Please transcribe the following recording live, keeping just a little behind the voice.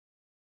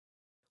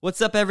What's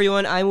up,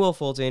 everyone? I'm Will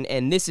Fulton,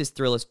 and this is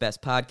THRILLIST'S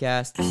Best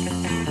Podcast.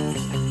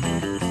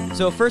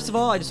 So first of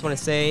all, I just want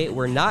to say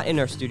we're not in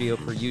our studio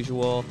per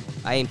usual.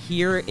 I am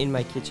here in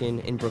my kitchen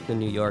in Brooklyn,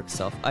 New York,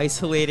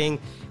 self-isolating,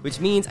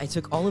 which means I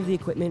took all of the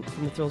equipment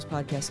from the THRILLIST'S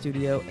Podcast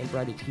studio and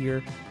brought it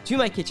here to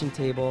my kitchen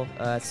table.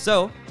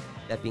 So,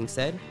 that being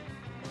said,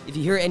 if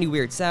you hear any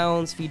weird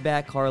sounds,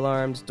 feedback, car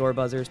alarms, door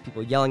buzzers,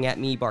 people yelling at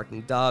me,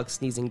 barking dogs,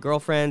 sneezing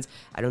girlfriends,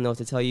 I don't know what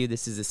to tell you.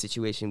 This is the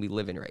situation we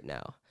live in right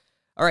now.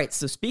 All right,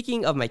 so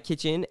speaking of my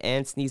kitchen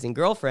and sneezing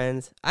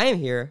girlfriends, I am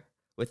here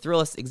with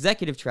Thrillist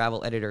executive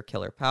travel editor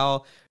Keller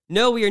Powell.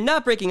 No, we are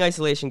not breaking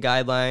isolation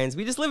guidelines.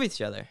 We just live with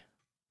each other.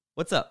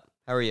 What's up?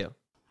 How are you?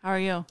 How are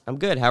you? I'm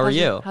good. How are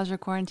you? How's your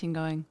quarantine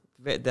going?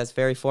 That's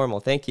very formal.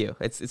 Thank you.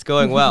 It's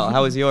going well.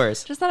 How was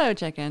yours? Just thought I would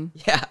check in.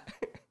 Yeah.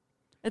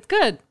 It's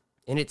good.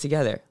 In it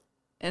together.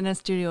 In a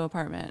studio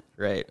apartment.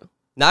 Right.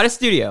 Not a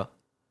studio.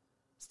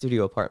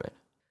 Studio apartment.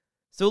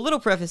 So a little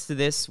preface to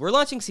this. We're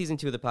launching season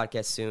 2 of the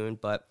podcast soon,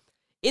 but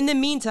in the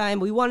meantime,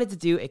 we wanted to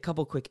do a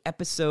couple quick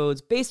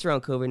episodes based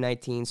around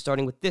COVID-19,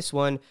 starting with this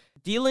one,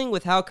 dealing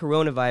with how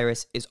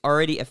coronavirus is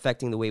already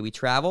affecting the way we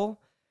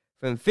travel,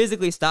 from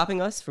physically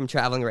stopping us from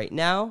traveling right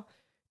now,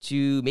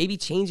 to maybe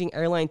changing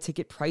airline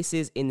ticket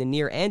prices in the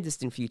near and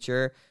distant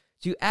future,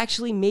 to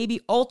actually maybe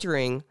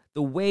altering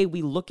the way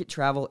we look at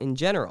travel in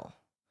general.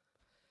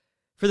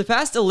 For the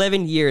past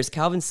 11 years,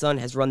 Calvin Sun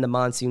has run the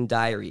Monsoon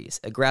Diaries,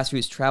 a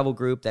grassroots travel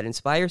group that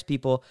inspires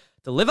people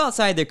to live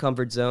outside their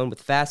comfort zone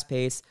with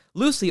fast-paced,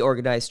 loosely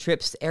organized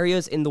trips to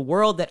areas in the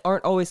world that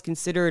aren't always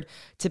considered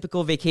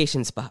typical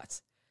vacation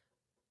spots.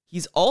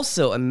 He's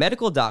also a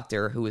medical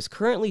doctor who is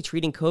currently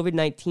treating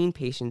COVID-19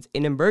 patients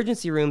in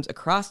emergency rooms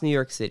across New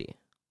York City.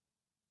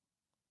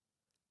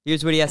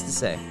 Here's what he has to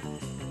say.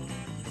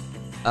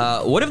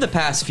 What have the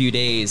past few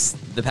days,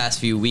 the past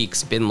few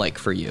weeks been like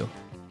for you?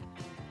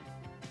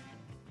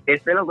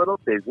 It's been a little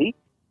busy.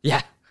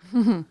 Yeah.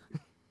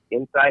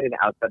 Inside and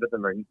outside of the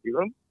emergency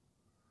room.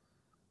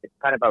 It's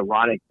kind of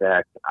ironic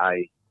that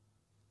I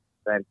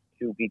spent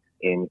 2 weeks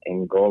in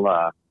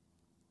Angola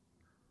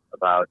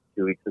about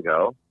 2 weeks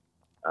ago,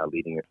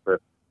 leading a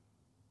trip,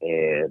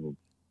 and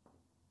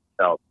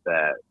felt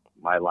that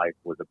my life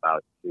was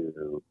about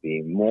to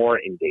be more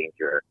in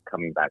danger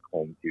coming back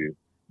home to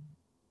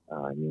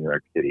New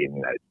York City in the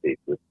United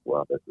States with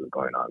what this is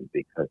going on,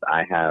 because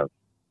I have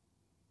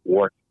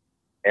worked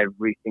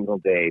every single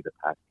day the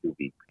past 2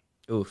 weeks.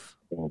 Oof.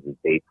 It was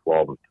day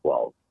 12 of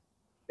 12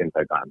 since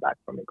I got back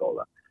from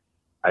Angola.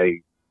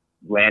 I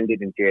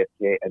landed in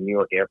JFK at New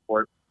York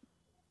Airport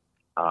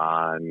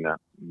on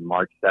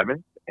March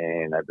 7th,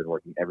 and I've been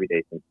working every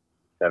day since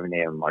 7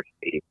 a.m. March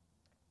 8th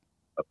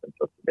up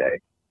until today.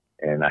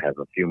 And I have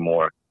a few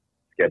more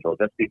scheduled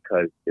just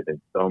because there's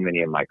been so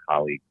many of my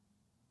colleagues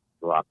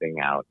dropping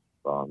out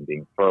from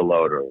being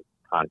furloughed or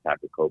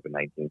contact with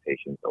COVID-19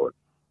 patients or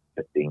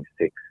just being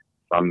sick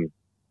from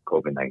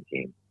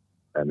COVID-19.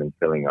 I've been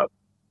filling up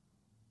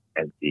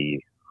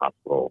empty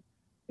hospital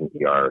and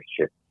ER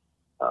shifts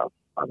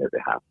on their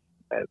behalf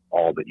at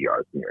all the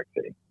ERs in New York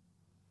City.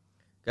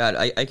 God,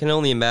 I can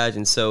only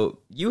imagine. So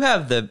you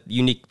have the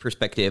unique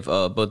perspective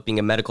of both being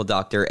a medical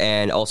doctor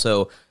and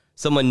also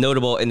someone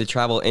notable in the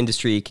travel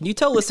industry. Can you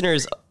tell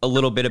listeners a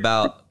little bit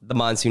about the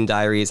Monsoon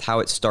Diaries, how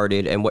it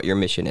started, and what your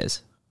mission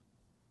is?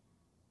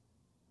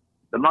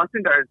 The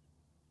Monsoon Diaries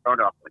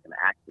started off like an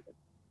accident.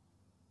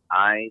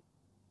 I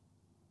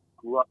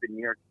grew up in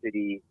New York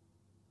City,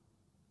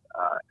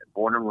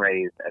 born and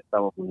raised as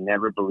someone who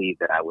never believed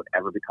that I would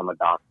ever become a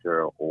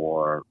doctor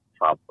or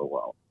travel the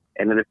world.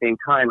 And at the same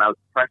time, I was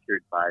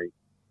pressured by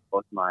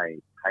both my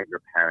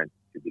tiger parents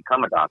to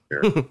become a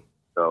doctor.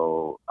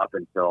 So up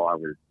until I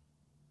was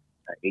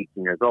 18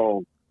 years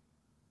old,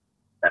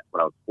 that's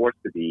what I was forced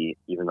to be,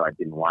 even though I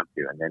didn't want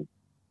to. And then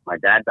my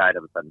dad died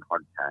of a sudden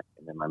heart attack,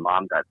 and then my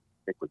mom got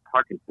sick with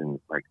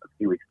Parkinson's like a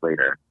few weeks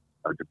later.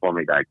 I was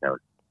formally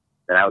diagnosed.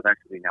 That I was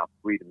actually now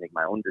free to make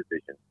my own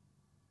decisions.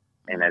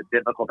 And as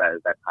difficult as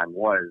that time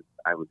was,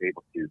 I was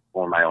able to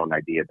form my own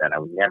idea that I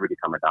would never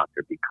become a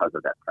doctor because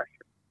of that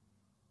pressure.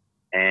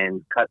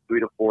 And cut 3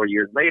 to 4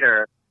 years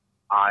later,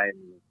 I'm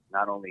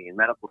not only in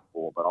medical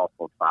school, but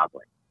also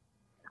traveling.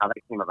 How that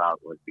came about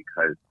was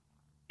because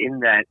in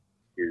that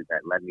year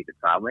that led me to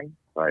traveling,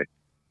 so I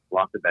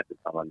lost a bet to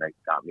someone that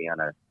got me on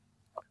a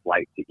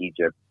flight to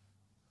Egypt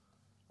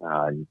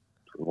in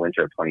the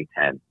winter of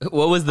 2010.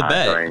 What was the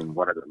bet? During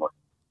one of the most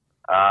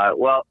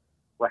well,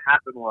 what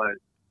happened was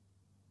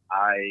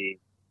I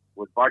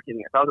was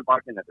bartending. So I was a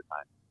bartender at the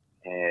time,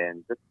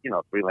 and just,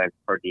 freelance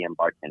per diem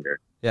bartender.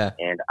 Yeah.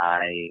 And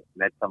I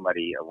met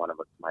somebody, one of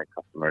my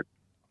customers,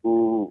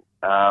 who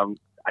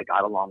I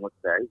got along with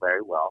very,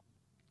 very well.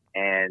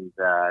 And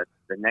the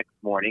next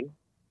morning,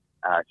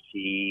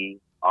 she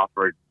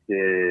offered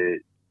to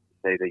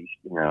say that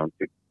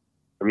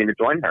for me to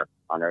join her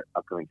on her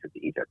upcoming trip to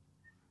Egypt.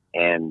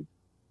 And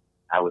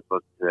I was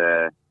supposed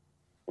to,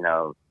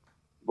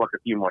 work a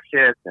few more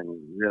shifts and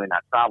really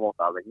not travel.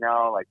 So I was like,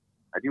 no,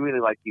 I do really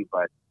like you,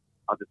 but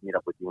I'll just meet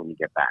up with you when you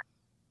get back.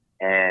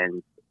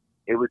 And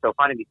it was so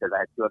funny because I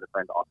had 2 other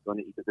friends also in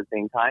Egypt at the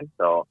same time.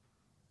 So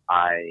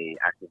I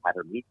actually had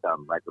her meet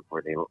them right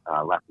before they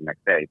left the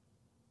next day.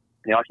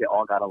 They actually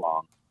all got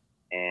along.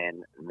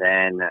 And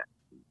then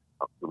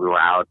we were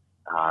out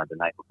the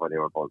night before they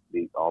were both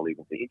all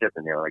leaving to Egypt,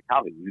 and they were like,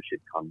 Calvin, you should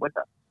come with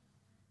us.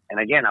 And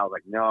again, I was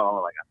like,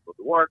 no, like I'm supposed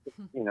to work, a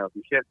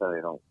few shifts, so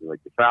I don't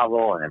like to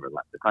travel. I never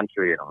left the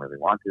country. I don't really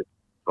want to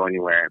go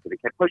anywhere. But they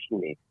kept pushing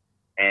me.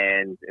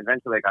 And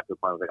eventually I got to the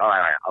point, I was like, all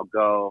right, I'll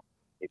go.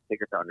 His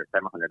tickets are under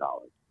 $700.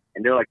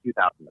 And they're like $2,000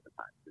 at the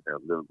time, because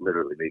they're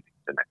literally leaving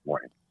the next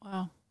morning.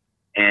 Wow.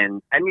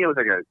 And I mean, it was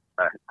like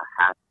a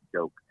half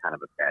joke kind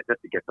of affair,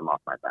 just to get them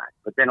off my back.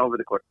 But then over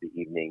the course of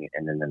the evening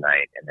and then the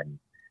night and then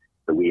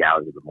the wee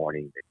hours of the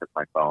morning, they took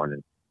my phone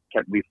and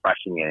kept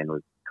refreshing it, and it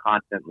was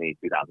constantly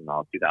 $2,000,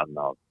 $2,000,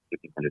 $1,500,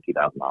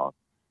 $2,000.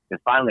 And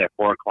finally at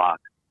 4 o'clock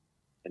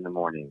in the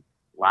morning,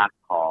 last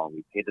call,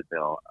 we paid the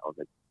bill. I was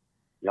like,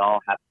 y'all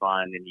have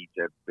fun in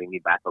Egypt, bring me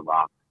back a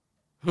rock.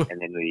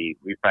 And then we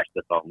refreshed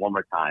the phone one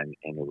more time,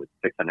 and it was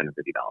 $650.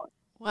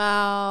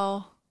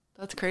 Wow.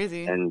 That's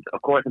crazy. And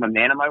of course, I'm a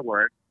man of my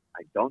word.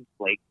 I don't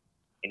flake.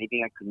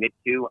 Anything I commit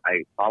to,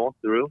 I follow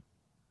through.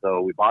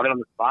 So we bought it on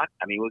the spot.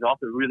 I mean, it was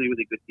also a really,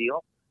 really good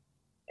deal.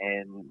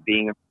 And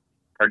being a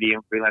per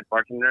diem freelance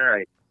bartender,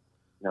 I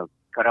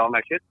cut all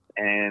my shifts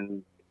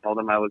and told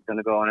them I was going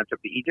to go on a trip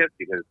to Egypt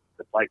because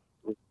the flight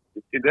was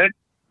too good.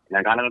 And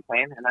I got on a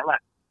plane and I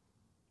left.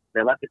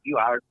 They left a few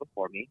hours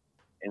before me.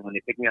 And when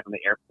they picked me up from the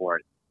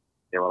airport,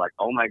 they were like,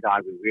 oh my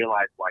God, we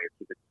realized why your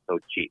tickets are so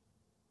cheap.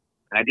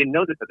 And I didn't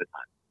know this at the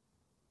time.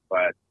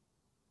 But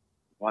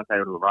once I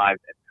arrived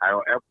at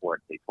Cairo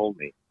airport, they told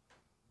me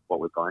what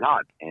was going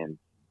on. And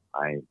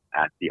I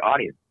asked the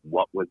audience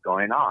what was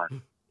going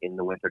on in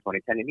the winter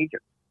 2010 in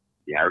Egypt,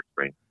 the Arab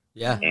Spring.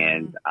 Yeah.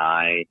 And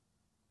I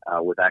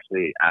was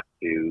actually asked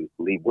to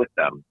leave with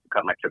them to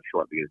cut my trip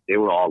short because they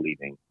were all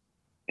leaving.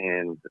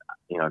 And,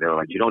 they were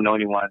like, you don't know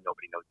anyone.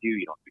 Nobody knows you.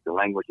 You don't speak the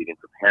language. You didn't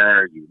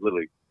prepare. You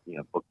literally,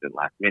 booked it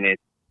last minute.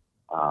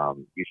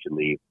 You should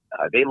leave.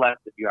 They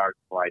left a few hours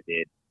before I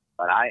did.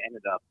 But I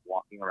ended up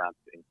walking around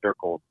in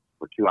circles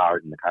for 2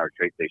 hours in the Cairo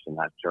train station,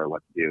 not sure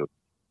what to do.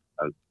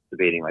 I was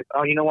debating, like,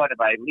 oh, you know what? If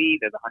I leave,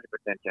 there's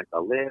a 100% chance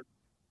I'll live.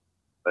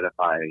 But if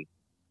I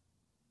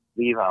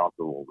leave, I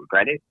also will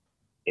regret it.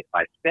 If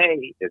I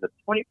stay, there's a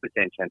 20%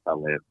 chance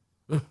I'll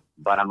live.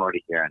 But I'm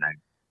already here, and I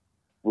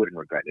wouldn't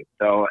regret it.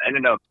 So I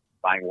ended up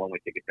buying a one-way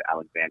ticket to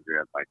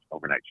Alexandria by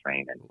overnight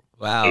train and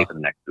stayed for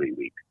the next 3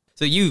 weeks.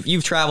 So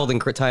you've traveled in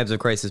times of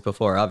crisis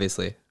before,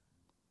 obviously.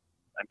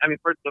 I mean,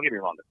 first, don't get me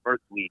wrong. The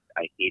first week,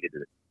 I hated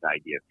the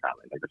idea of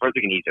traveling. Like, the first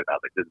week in Egypt, I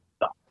was like, this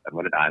sucks. I'm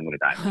going to die. I'm going to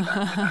die. I'm going to die.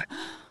 I'm going to die.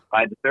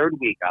 By the third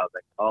week, I was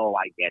like, oh,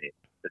 I get it.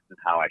 This is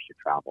how I should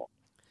travel.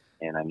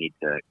 And I need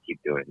to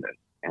keep doing this.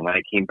 And when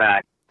I came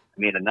back, I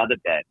made another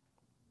bet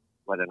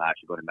whether or not I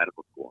should go to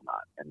medical school or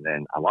not. And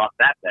then I lost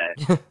that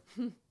bet.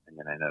 And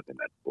then I ended up in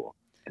med school.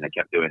 And I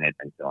kept doing it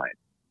until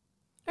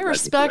I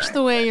respect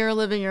the way you're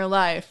living your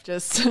life.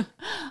 Just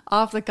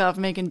off the cuff,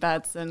 making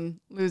bets and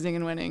losing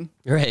and winning.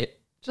 Right.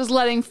 Just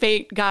letting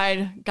fate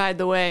guide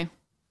the way.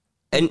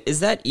 And is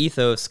that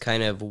ethos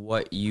kind of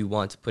what you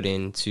want to put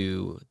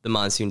into the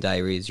Monsoon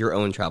Diaries, your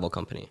own travel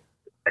company?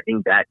 I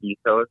think that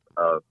ethos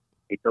of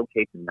it's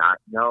okay to not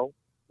know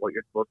what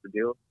you're supposed to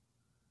do.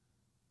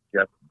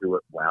 Just do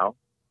it well.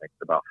 Like,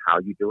 it's about how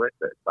you do it.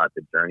 It's about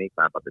the journey. It's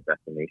not about the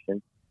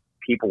destination.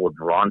 People were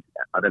drawn to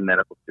that. Other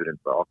medical students,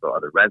 but also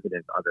other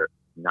residents, other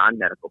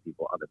non-medical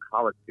people, other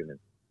college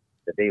students,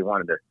 that they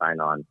wanted to sign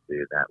on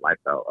to that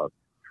lifestyle of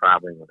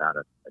traveling without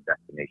a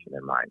destination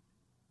in mind.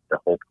 The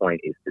whole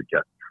point is to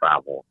just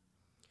travel.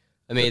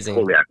 Amazing.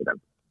 Totally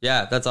academic.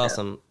 Yeah, that's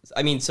awesome. Yeah.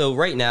 I mean, so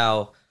right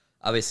now,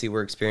 obviously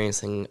we're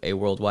experiencing a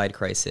worldwide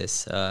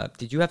crisis.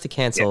 Did you have to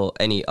cancel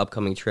any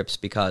upcoming trips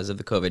because of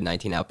the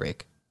COVID-19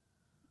 outbreak?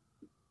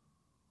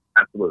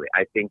 Absolutely.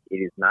 I think it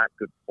is not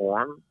good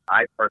form.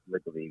 I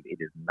personally believe it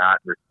is not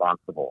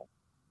responsible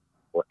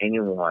for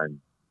anyone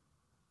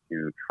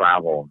to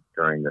travel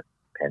during this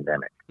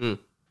pandemic.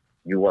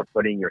 You are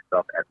putting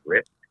yourself at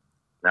risk,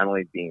 not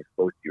only being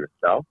exposed to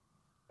yourself,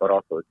 but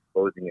also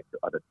exposing it to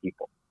other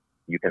people.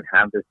 You can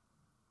have this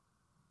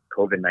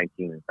COVID-19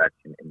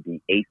 infection and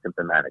be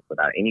asymptomatic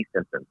without any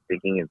symptoms,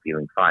 thinking and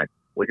feeling fine,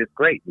 which is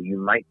great. You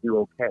might do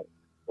okay.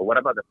 But what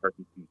about the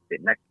person you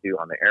sit next to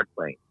on the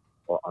airplane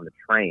or on the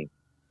train,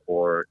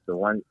 or the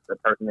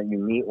person that you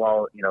meet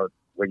while,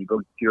 when you go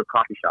to your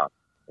coffee shop,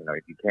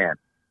 if you can,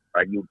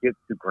 right? You give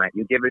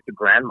it to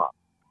grandma,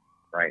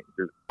 right?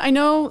 I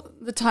know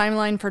the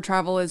timeline for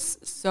travel is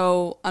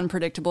so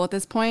unpredictable at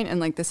this point,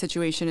 and like the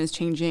situation is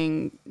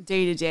changing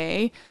day to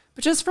day.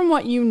 But just from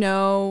what you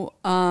know,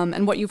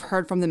 and what you've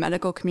heard from the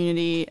medical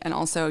community, and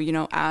also,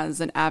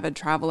 as an avid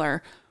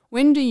traveler,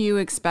 when do you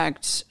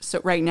expect, so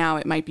right now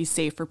it might be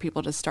safe for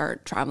people to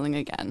start traveling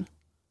again?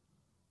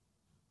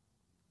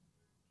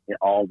 It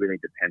all really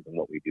depends on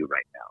what we do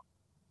right now.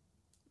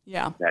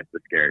 Yeah. That's the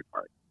scary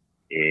part.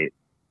 It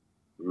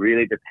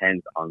really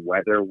depends on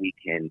whether we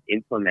can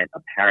implement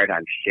a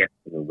paradigm shift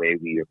in the way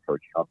we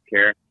approach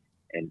healthcare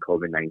and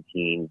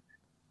COVID-19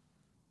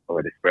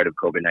 or the spread of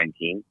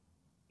COVID-19.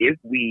 If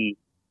we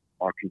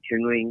are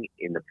continuing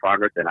in the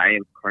progress that I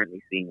am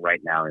currently seeing right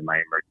now in my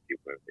emergency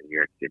rooms in New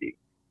York City,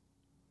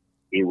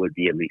 it would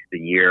be at least a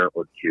year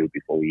or two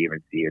before we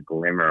even see a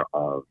glimmer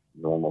of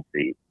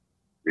normalcy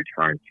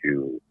return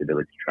to the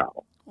ability to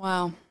travel.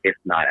 Wow. If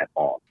not at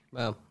all.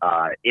 Wow.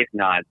 If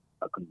not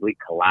a complete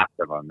collapse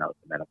of our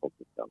medical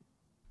system,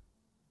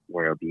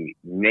 where it'll be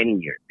many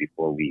years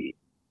before we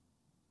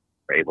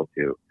are able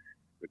to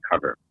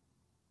recover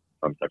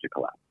from such a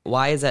collapse.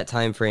 Why is that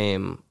time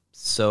frame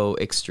so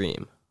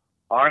extreme?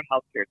 Our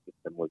healthcare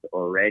system was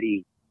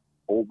already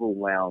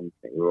overwhelmed.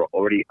 We were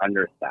already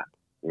understaffed.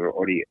 We were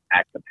already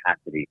at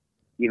capacity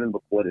even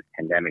before this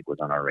pandemic was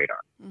on our radar.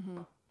 Mm-hmm.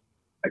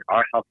 Like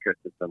our healthcare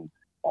system,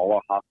 all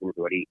our hospitals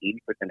are already 80%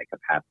 of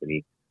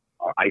capacity.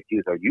 Our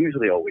ICUs are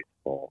usually always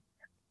full,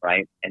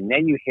 right? And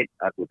then you hit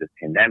us with this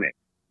pandemic.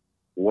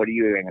 What are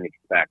you going to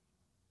expect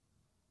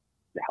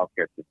the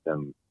healthcare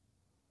system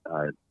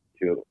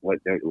what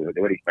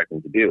do expect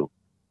them to do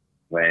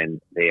when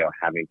they are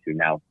having to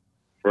now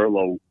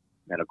furlough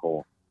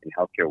medical and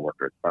healthcare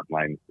workers,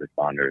 frontline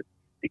responders,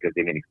 because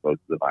they've been exposed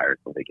to the virus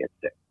when they get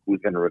sick? Who's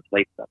going to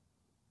replace them?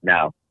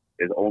 Now,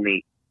 there's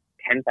only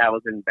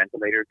 10,000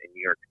 ventilators in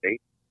New York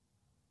State,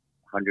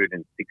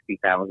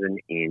 160,000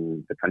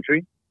 in the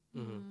country.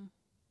 Mm-hmm.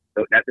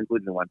 So that's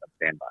including the ones on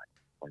standby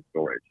or in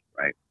storage,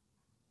 right?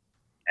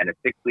 And a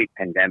 6-week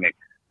pandemic,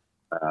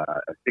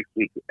 a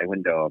 6-week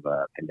window of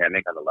a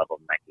pandemic on the level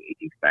of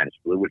 1918 Spanish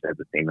flu, which has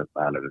the same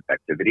amount of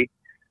effectivity,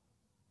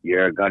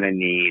 you're going to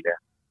need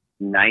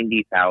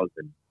 90,000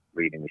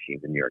 breathing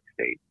machines in New York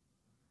State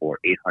or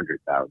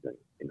 800,000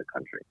 in the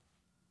country.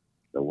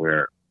 So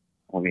we're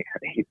only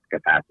at 8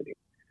 capacity.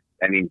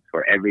 That means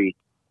for every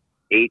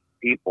 8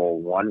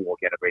 people, 1 will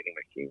get a breathing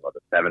machine, while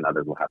the 7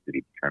 others will have to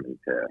be determined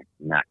to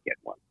not get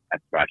one.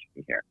 That's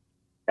rationing here.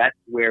 That's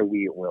where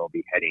we will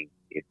be heading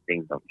if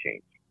things don't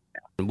change.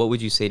 Yeah. What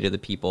would you say to the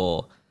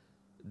people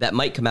that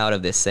might come out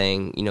of this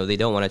saying, they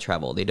don't want to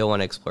travel, they don't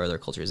want to explore other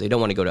cultures, they don't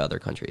want to go to other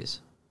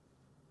countries?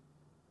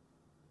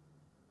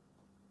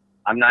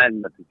 I'm not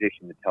in the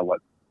position to tell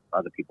what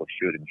other people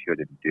should and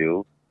shouldn't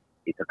do.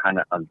 It's a kind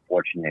of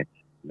unfortunate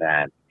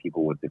that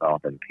people would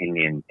develop an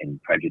opinion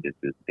and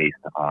prejudices based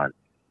on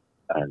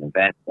an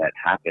event that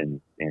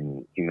happens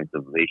in human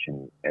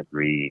civilization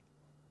every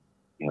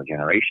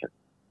generation.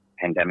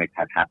 Pandemics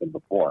have happened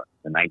before.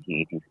 The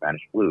 1918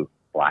 Spanish flu,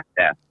 Black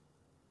Death,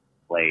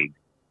 plague,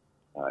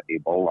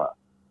 Ebola,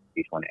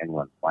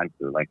 H1N1 swine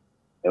flu. Like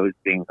those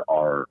things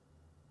are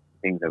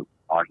things that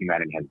our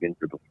humanity has been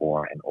through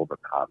before and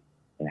overcome,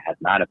 and it has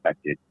not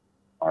affected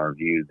our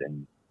views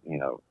and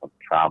of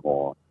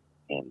travel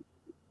and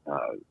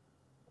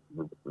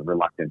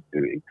reluctance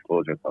to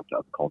expose ourselves to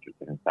other cultures.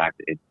 And in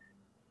fact, it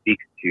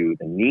speaks to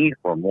the need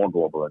for more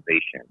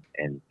globalization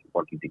and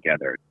working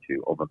together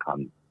to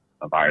overcome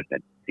a virus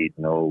that sees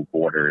no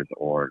borders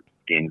or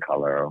skin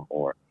color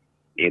or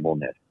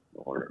ableness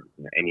or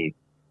any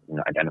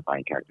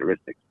identifying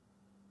characteristics.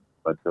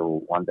 But the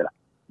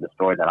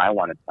story that I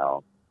want to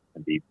tell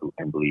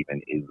and believe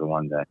in is the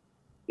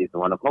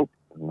one of hope,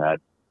 and that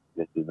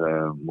this is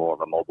more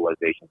of a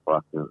mobilization for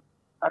us to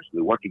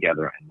actually work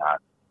together and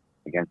not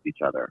against each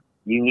other.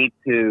 You need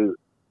to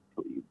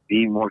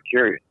be more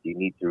curious. You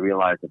need to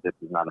realize that this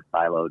is not a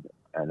siloed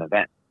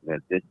event,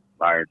 that this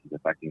virus is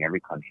affecting every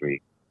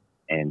country.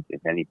 And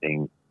if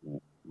anything,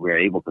 we're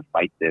able to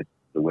fight this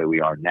the way we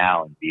are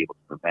now and be able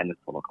to prevent this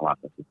total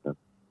collapse of system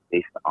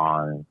based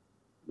on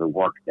the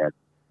work that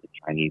the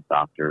Chinese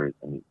doctors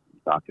and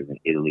doctors in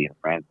Italy and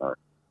France are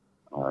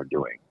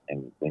doing.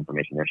 And the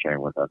information they're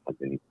sharing with us has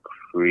been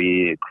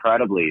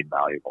incredibly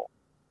invaluable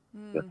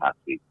this past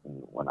week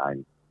when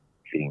I'm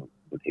treating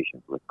the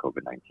patients with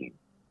COVID-19.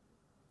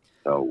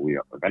 So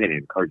if anything, it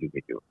encourages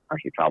me to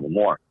actually travel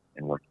more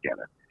and work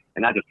together.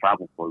 And not just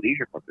travel for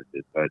leisure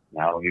purposes, but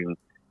now even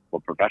for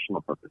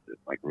professional purposes,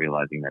 like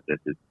realizing that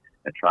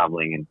that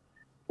traveling and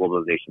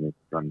globalization is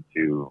going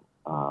to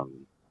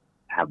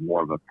have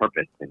more of a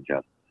purpose than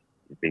just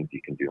the things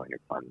you can do on your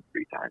fun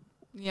free time.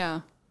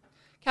 Yeah.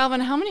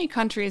 Calvin, how many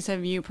countries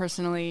have you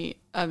personally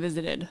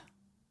visited?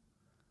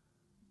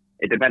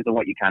 It depends on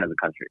what you count as a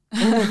country.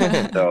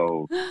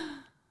 So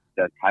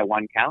does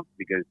Taiwan count?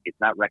 Because it's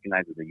not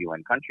recognized as a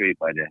UN country,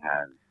 but it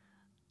has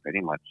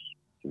pretty much,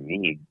 to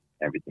me,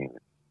 everything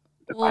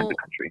that defines a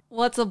country.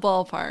 What's a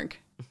ballpark?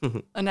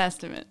 An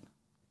estimate?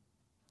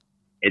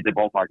 The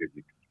ballpark is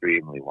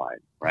extremely wide,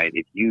 right?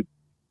 If you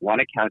want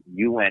to count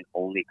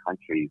UN-only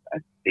countries, I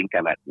think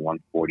I'm at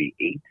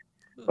 148.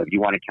 But if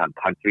you want to count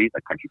countries,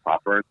 a country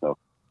proper, so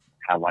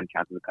Taiwan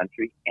counts as a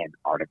country,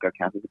 Antarctica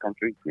counts as a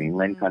country,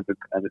 Greenland counts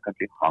as a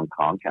country, Hong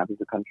Kong counts as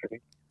a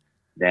country,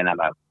 then I'm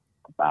at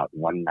about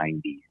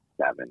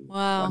 197,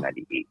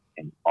 198.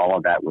 And all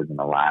of that was in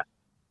the last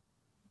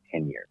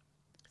 10 years.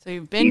 So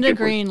you've been to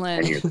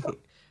Greenland. 10 years ago.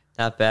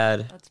 Not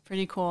bad. That's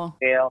pretty cool.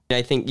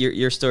 I think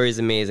your story is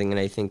amazing, and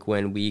I think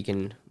when we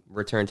can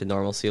return to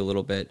normalcy a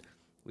little bit,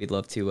 we'd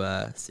love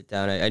to sit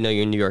down. I know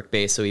you're New York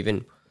based, so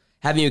even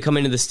having you come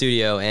into the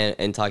studio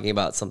and talking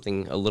about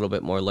something a little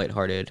bit more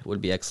lighthearted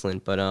would be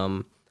excellent. But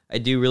I I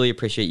do really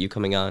appreciate you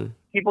coming on.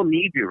 People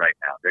need you right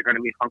now. They're going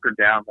to be hunkered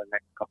down for the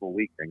next couple of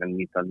weeks. They're going to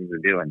need something to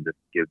do, and this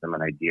gives them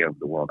an idea of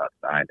the world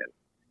outside. And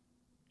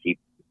keep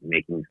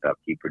making stuff,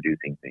 keep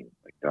producing things.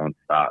 Like, don't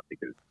stop,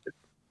 because it's,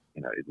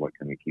 is what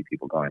can keep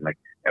people going. Like,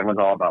 everyone's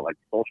all about like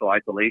social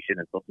isolation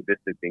and social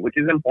distancing, which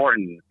is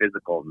important in the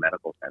physical and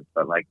medical sense.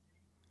 But like,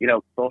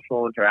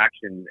 social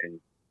interaction and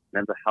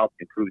mental health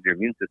improves your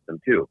immune system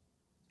too.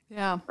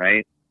 Yeah.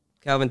 Right?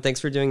 Calvin, thanks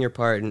for doing your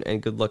part,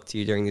 and good luck to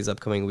you during these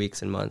upcoming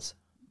weeks and months.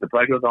 The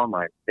pleasure was all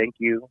mine. Thank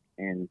you.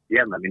 And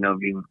yeah, let me know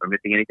if you are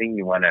missing anything.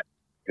 You want to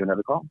do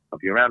another call. I'll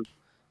be around.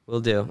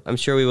 Will do. I'm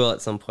sure we will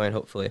at some point,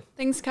 hopefully.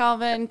 Thanks,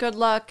 Calvin. Good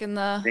luck in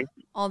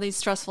all these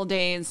stressful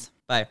days.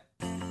 Bye.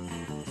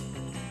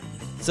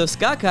 So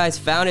Scott Kai's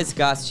founded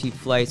Scott's Cheap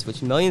Flights,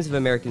 which millions of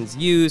Americans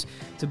use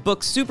to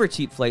book super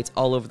cheap flights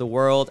all over the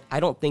world.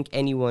 I don't think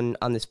anyone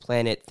on this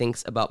planet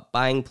thinks about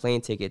buying plane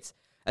tickets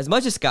as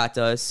much as Scott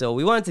does, so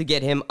we wanted to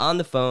get him on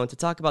the phone to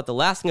talk about the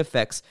lasting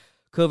effects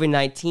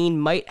COVID-19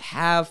 might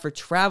have for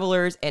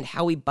travelers and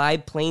how we buy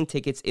plane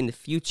tickets in the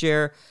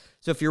future.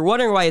 So if you're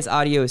wondering why his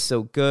audio is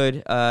so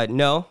good,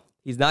 no,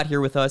 he's not here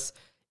with us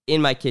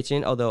in my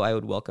kitchen, although I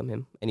would welcome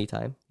him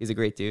anytime. He's a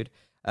great dude.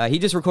 He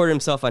just recorded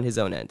himself on his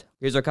own end.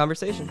 Here's our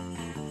conversation.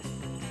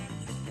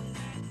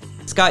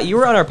 Scott, you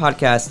were on our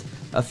podcast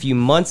a few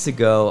months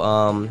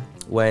ago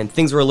when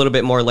things were a little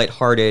bit more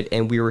lighthearted,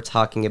 and we were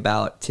talking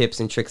about tips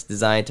and tricks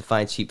designed to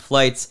find cheap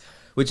flights,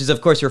 which is,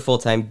 of course, your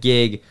full-time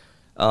gig.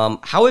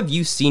 How have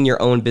you seen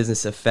your own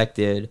business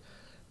affected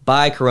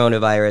by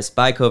coronavirus,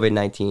 by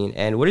COVID-19,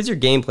 and what is your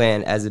game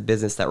plan as a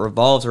business that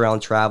revolves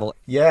around travel?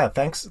 Yeah,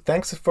 thanks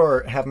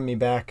for having me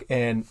back.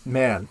 And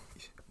man,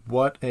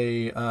 what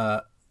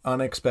a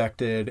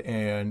unexpected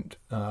and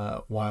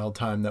wild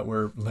time that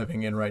we're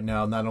living in right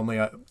now. Not only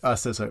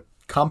us as a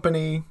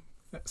company,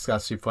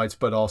 Scott's Cheap Flights,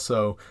 but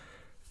also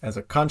as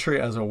a country,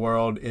 as a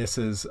world. This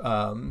is,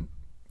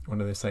 what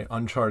do they say,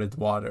 uncharted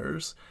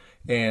waters.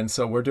 And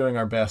so we're doing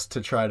our best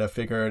to try to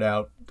figure it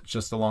out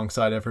just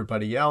alongside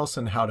everybody else,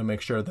 and how to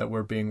make sure that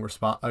we're being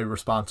a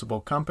responsible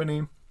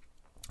company,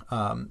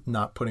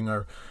 not putting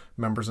our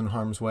members in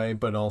harm's way,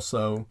 but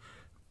also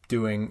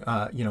doing,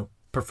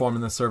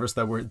 performing the service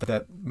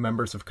that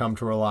members have come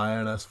to rely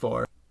on us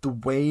for. The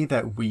way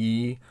that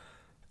we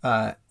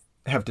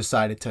have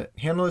decided to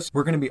handle this,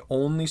 we're going to be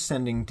only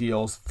sending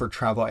deals for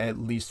travel at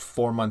least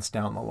 4 months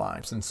down the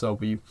line. And so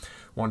we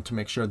want to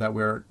make sure that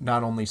we're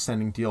not only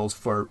sending deals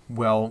for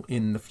well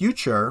in the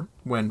future,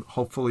 when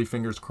hopefully,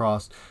 fingers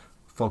crossed,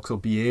 folks will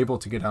be able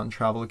to get out and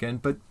travel again,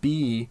 but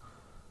B,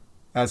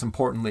 as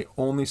importantly,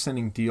 only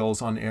sending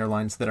deals on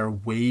airlines that are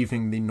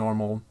waiving the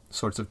normal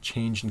sorts of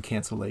change and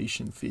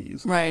cancellation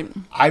fees. Right.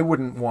 I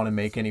wouldn't want to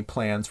make any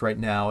plans right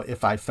now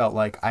if I felt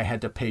like I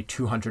had to pay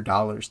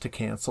 $200 to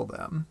cancel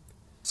them.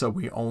 So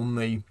we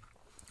only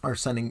are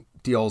sending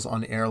deals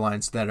on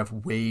airlines that have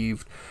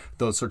waived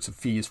those sorts of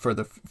fees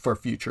for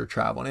future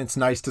travel. And it's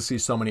nice to see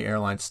so many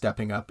airlines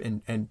stepping up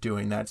and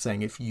doing that,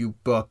 saying if you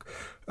book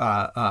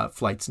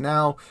flights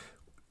now,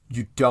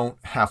 you don't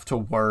have to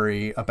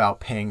worry about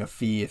paying a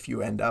fee if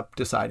you end up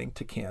deciding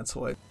to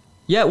cancel it.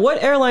 Yeah,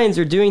 what airlines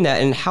are doing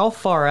that, and how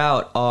far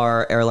out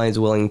are airlines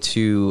willing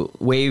to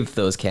waive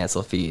those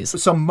cancel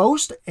fees? So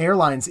most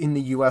airlines in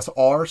the U.S.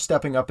 are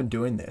stepping up and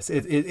doing this.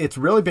 It's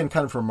really been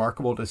kind of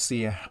remarkable to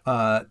see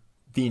the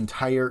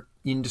entire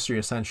industry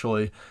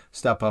essentially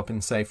step up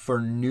and say,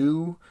 for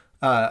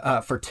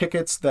for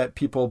tickets that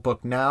people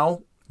book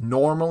now,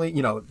 normally,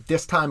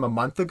 this time a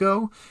month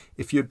ago,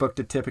 if you had booked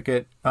a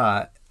ticket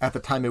at the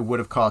time, it would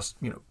have cost,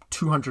 $200,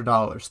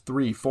 $300,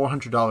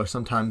 $400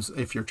 sometimes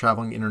if you're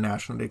traveling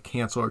internationally to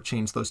cancel or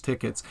change those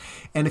tickets.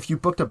 And if you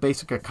booked a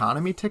basic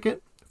economy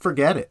ticket,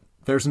 forget it.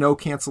 There's no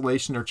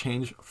cancellation or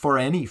change for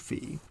any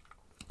fee.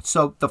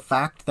 So the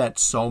fact that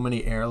so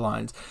many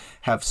airlines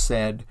have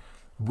said,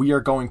 we are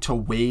going to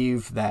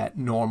waive that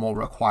normal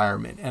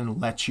requirement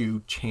and let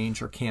you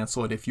change or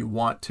cancel it if you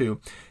want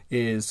to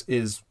is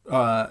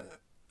I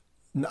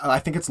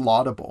think it's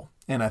laudable.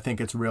 And I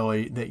think it's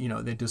really that,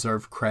 they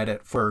deserve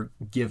credit for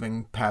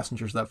giving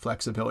passengers that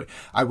flexibility.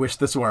 I wish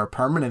this were a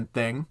permanent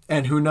thing,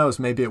 and who knows,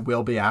 maybe it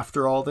will be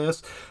after all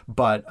this,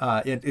 but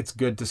it's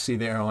good to see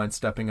the airline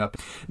stepping up.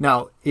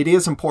 Now, it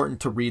is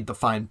important to read the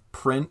fine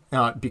print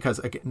because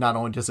not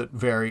only does it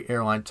vary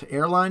airline to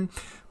airline,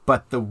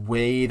 but the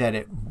way that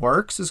it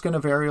works is going to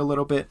vary a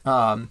little bit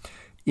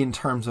in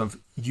terms of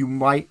you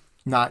might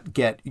not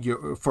get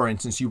for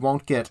instance, you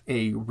won't get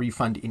a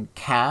refund in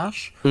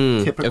cash.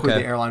 Typically,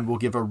 the airline will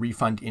give a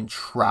refund in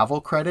travel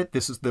credit.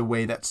 This is the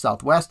way that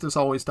Southwest has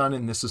always done it,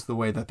 and this is the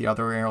way that the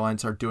other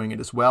airlines are doing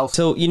it as well.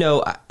 So,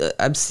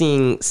 I'm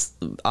seeing,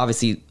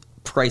 obviously,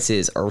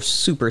 prices are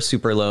super,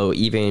 super low,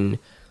 even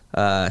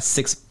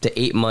 6 to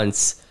 8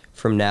 months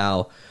from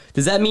now.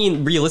 Does that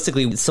mean,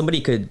 realistically, somebody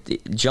could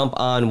jump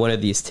on one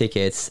of these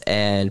tickets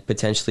and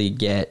potentially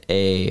get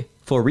a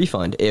full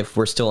refund if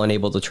we're still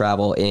unable to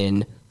travel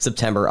in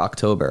September,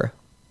 October?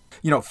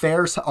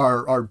 Fares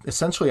are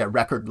essentially at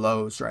record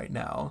lows right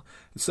now.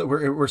 So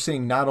we're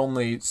seeing not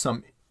only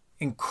some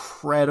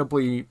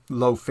incredibly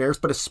low fares,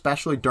 but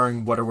especially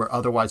during what are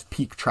otherwise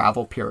peak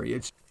travel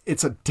periods.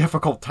 It's a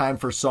difficult time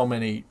for so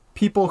many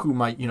people who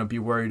might, be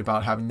worried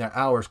about having their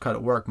hours cut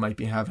at work, might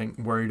be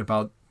worried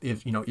about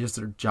if, is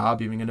their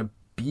job even going to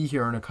be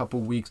here in a couple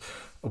of weeks?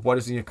 What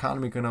is the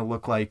economy going to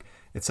look like,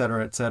 et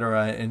cetera, et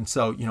cetera. And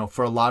so,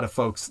 for a lot of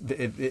folks,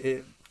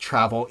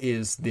 travel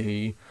is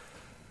the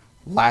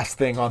last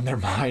thing on their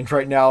mind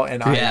right now.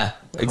 And I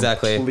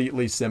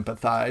completely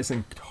sympathize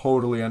and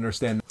totally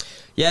understand.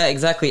 Yeah,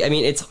 exactly. I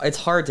mean, it's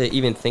hard to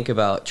even think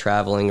about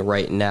traveling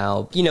right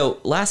now.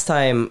 Last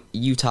time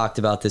you talked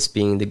about this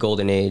being the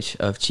golden age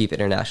of cheap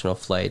international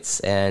flights.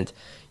 And,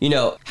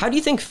 how do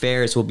you think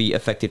fares will be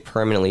affected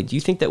permanently? Do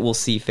you think that we'll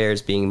see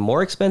fares being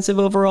more expensive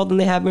overall than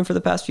they have been for the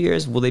past few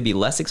years? Will they be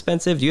less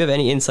expensive? Do you have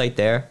any insight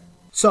there?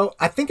 So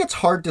I think it's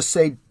hard to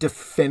say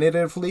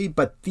definitively,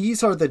 but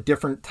these are the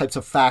different types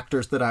of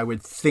factors that I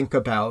would think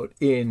about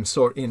in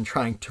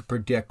trying to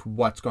predict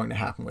what's going to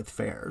happen with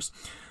fares.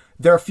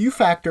 There are a few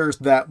factors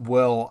that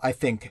will, I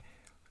think,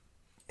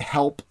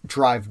 help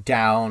drive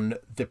down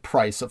the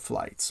price of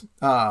flights.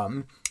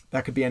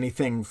 That could be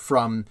anything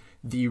from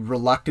the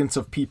reluctance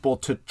of people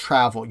to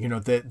travel.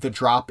 The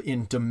drop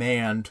in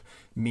demand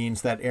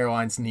means that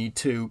airlines need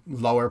to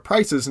lower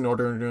prices in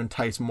order to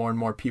entice more and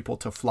more people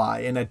to fly.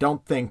 And I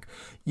don't think,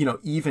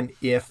 even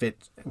if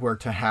it were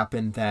to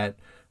happen that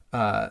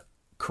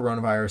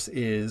coronavirus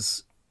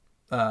is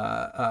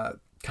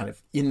kind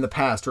of in the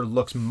past or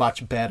looks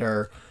much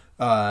better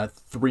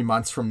 3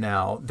 months from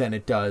now than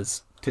it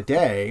does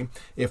today,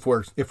 if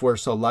we're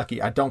so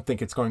lucky, I don't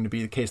think it's going to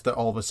be the case that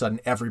all of a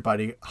sudden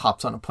everybody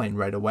hops on a plane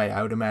right away.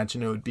 I would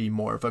imagine it would be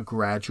more of a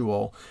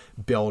gradual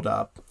build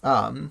up.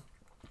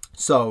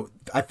 So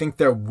I think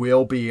there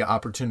will be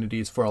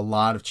opportunities for a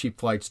lot of cheap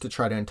flights to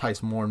try to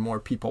entice more and more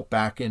people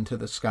back into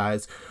the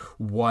skies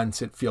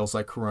once it feels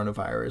like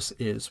coronavirus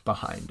is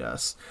behind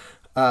us.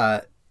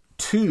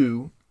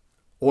 2,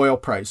 oil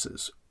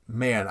prices.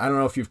 Man, I don't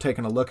know if you've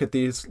taken a look at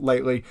these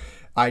lately.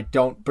 I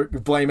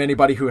don't blame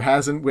anybody who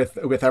hasn't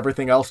with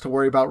everything else to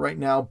worry about right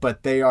now,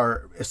 but they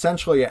are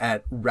essentially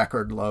at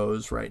record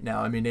lows right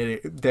now. I mean,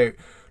 they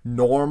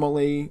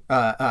normally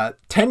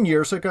 10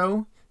 years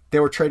ago, they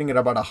were trading at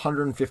about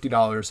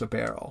 $150 a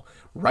barrel.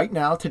 Right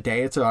now,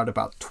 today, it's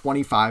about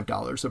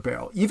 $25 a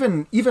barrel.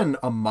 Even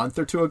a month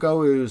or two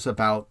ago, it was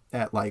about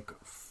at like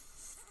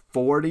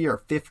 40 or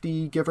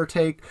 50, give or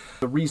take.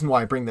 The reason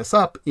why I bring this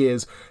up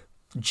is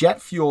jet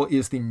fuel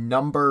is the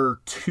number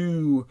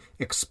 2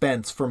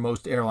 expense for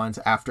most airlines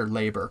after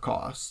labor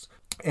costs.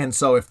 And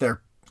so if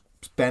they're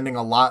spending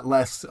a lot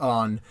less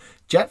on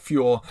jet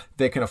fuel,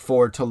 they can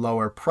afford to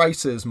lower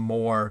prices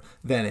more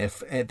than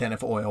if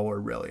oil were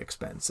really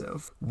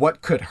expensive.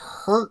 What could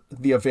hurt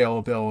the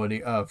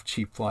availability of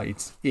cheap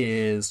flights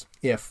is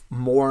if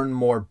more and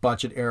more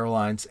budget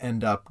airlines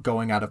end up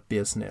going out of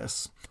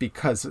business,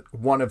 because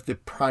one of the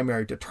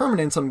primary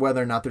determinants on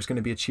whether or not there's going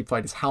to be a cheap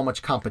flight is how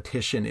much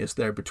competition is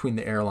there between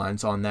the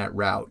airlines on that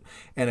route.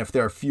 And if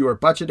there are fewer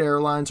budget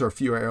airlines or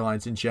fewer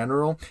airlines in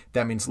general,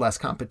 that means less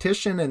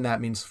competition, and that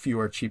means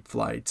fewer cheap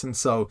flights. And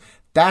so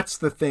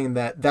that's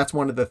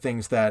one of the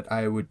things that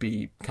I would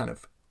be kind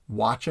of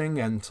watching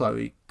and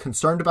slightly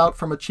concerned about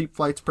from a cheap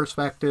flights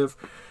perspective.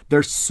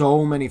 There's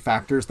so many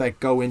factors that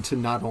go into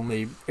not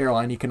only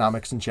airline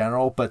economics in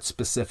general, but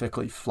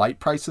specifically flight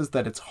prices,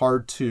 that it's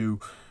hard to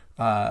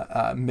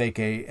make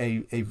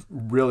a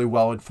really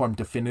well-informed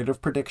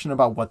definitive prediction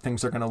about what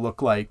things are going to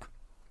look like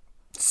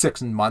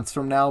 6 months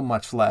from now,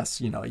 much less,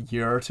 a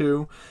year or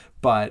two.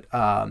 But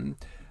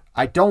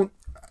I don't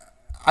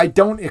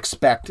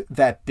expect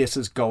that this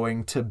is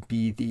going to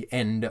be the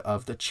end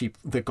of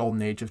the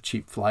golden age of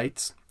cheap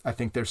flights. I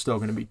think there's still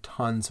going to be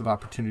tons of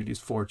opportunities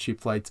for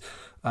cheap flights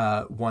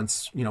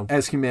once,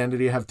 as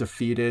humanity have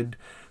defeated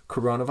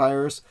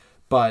coronavirus.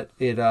 But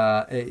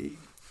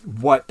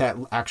what that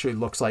actually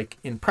looks like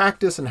in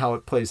practice and how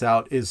it plays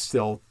out is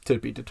still to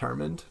be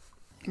determined.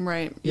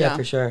 Right. Yeah,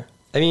 for sure.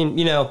 I mean,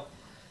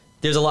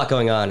 there's a lot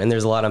going on, and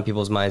there's a lot on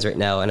people's minds right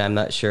now, and I'm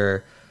not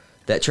sure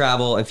that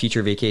travel and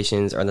future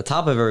vacations are on the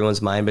top of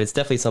everyone's mind, but it's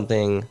definitely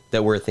something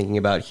that we're thinking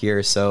about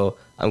here. So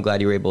I'm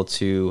glad you were able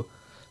to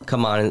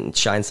come on and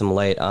shine some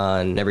light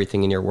on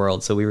everything in your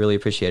world. So we really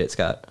appreciate it,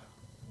 Scott.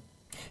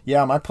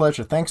 Yeah, my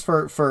pleasure. Thanks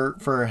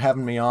for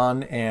having me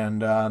on.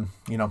 And,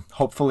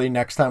 hopefully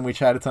next time we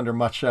chat, it's under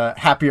much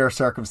happier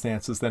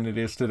circumstances than it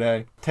is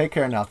today. Take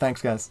care now.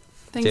 Thanks, guys.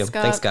 Thanks,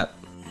 Scott. Thanks, Scott.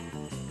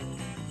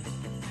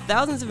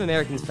 Thousands of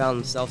Americans found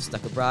themselves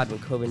stuck abroad when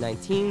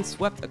COVID-19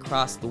 swept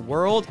across the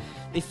world.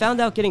 They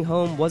found out getting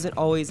home wasn't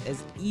always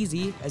as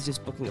easy as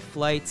just booking a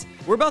flight.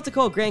 We're about to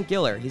call Grant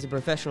Giller. He's a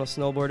professional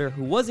snowboarder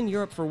who was in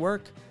Europe for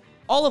work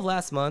all of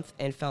last month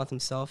and found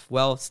himself,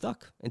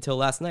 stuck until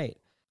last night.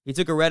 He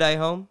took a red-eye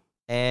home,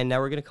 and now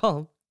we're going to call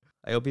him.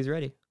 I hope he's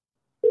ready.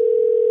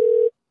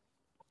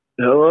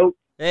 Hello?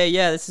 Hey,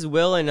 yeah, this is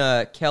Will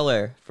and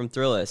Keller from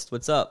THRILLIST'S.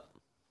 What's up?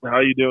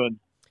 How you doing?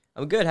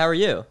 I'm good. How are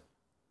you?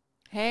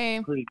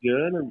 Hey. Pretty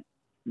good. And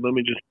let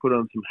me just put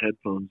on some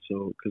headphones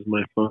because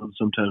my phone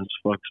sometimes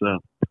fucks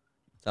up.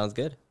 Sounds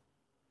good.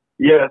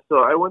 Yeah, so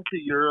I went to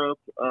Europe.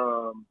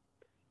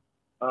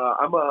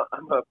 I'm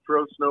a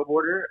pro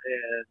snowboarder,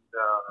 and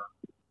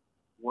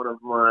one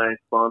of my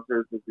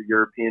sponsors is a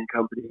European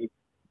company.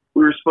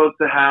 We were supposed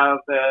to have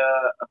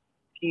a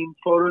team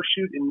photo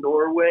shoot in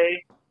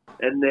Norway,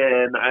 and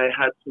then I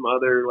had some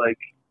other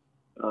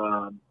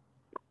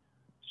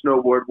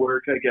snowboard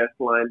work, I guess,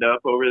 lined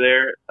up over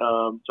there.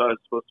 So I was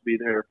supposed to be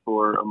there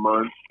for a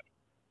month,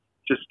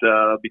 just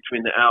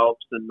between the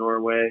Alps and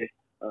Norway.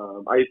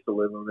 I used to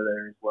live over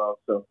there as well,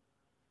 so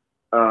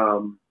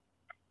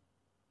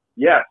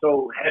yeah.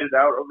 So headed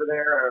out over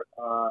there.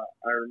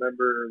 I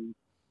remember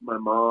my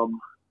mom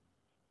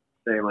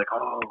saying like,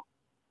 "Oh,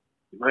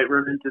 you might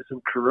run into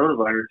some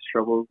coronavirus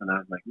troubles," and I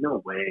was like,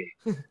 "No way."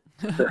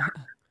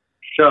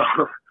 So,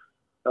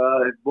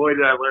 boy,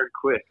 did I learn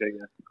quick, I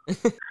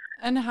guess.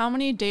 And how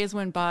many days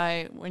went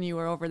by when you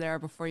were over there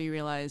before you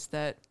realized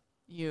that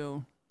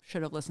you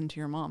should have listened to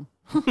your mom?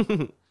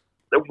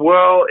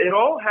 Well, it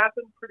all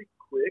happened pretty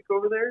quick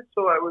over there.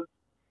 So I was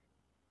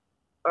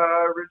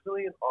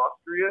originally in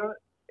Austria,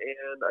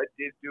 and I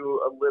did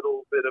do a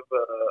little bit of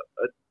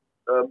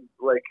a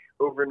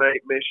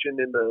overnight mission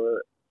in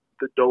the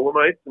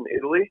Dolomites in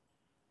Italy.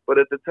 But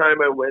at the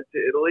time I went to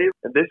Italy,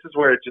 and this is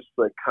where it just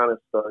kind of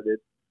started.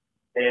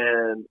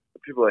 And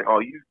people are like, "Oh,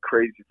 you're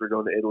crazy for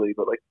going to Italy."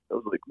 But I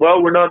was like,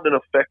 "Well, we're not in an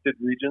affected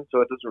region,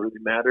 so it doesn't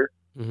really matter."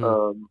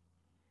 Mm-hmm.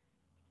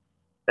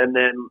 And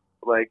then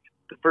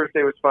the first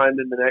day was fine.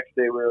 Then the next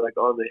day we were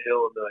on the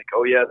hill, and they're like,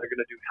 "Oh yeah, they're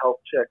gonna do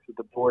health checks at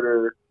the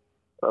border,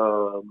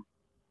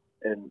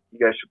 and you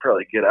guys should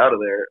probably get out of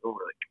there." And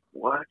we're like,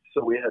 "What?"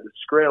 So we had to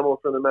scramble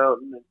for the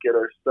mountain and get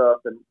our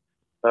stuff and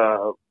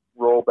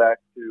roll back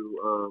to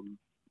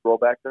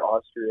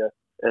Austria.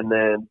 And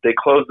then they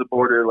closed the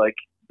border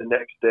the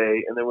next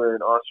day, and then we were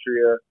in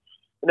Austria,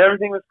 and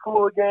everything was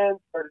cool again.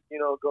 Started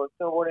going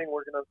snowboarding,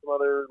 working on some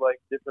other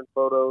different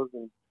photos,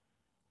 and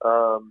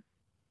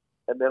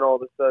then all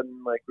of a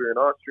sudden we were in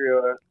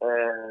Austria,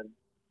 and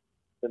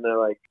then they're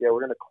like, "Yeah, we're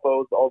gonna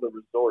close all the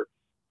resorts,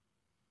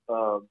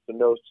 so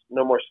no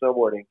more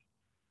snowboarding."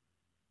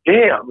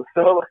 Damn.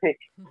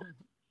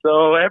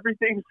 So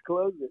everything's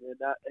closing,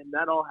 and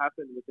that all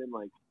happened within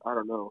I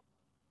don't know,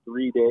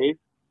 3 days.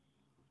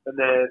 And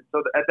then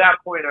so at that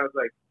point I was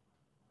like,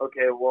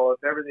 okay, well,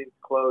 if everything's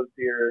closed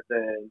here,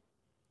 then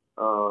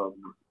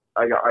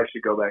I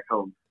should go back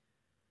home.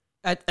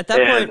 At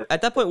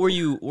that point, were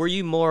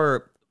you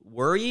more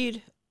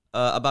worried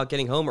about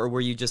getting home, or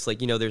were you just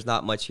there's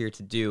not much here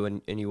to do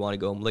and you want to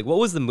go home? What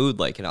was the mood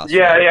like in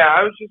Australia? Yeah,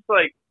 I was just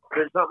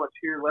there's not much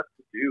here left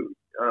to do.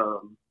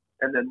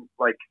 And then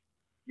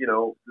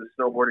the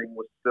snowboarding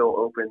was still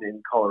open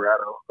in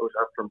Colorado. I'm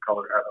from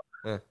Colorado,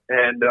 Yeah.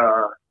 and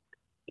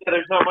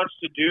there's not much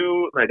to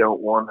do. I don't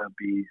want to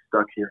be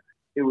stuck here.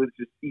 It was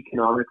just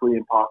economically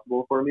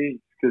impossible for me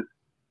because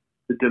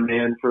the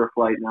demand for a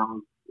flight now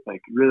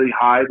is really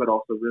high, but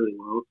also really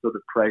low. So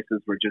the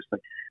prices were just I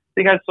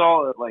think I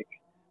saw a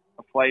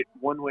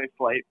one-way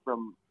flight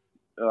from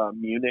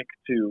Munich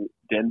to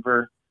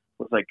Denver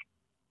was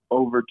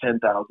over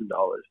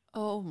 $10,000.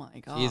 Oh my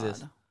God.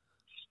 Jesus.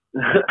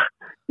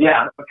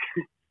 Yeah.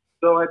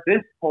 So at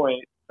this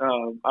point, I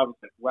was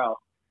like,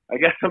 well, I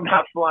guess I'm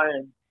not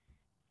flying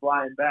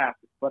back.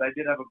 But I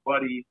did have a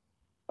buddy,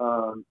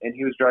 and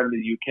he was driving to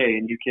the UK,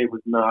 and UK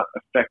was not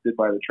affected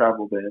by the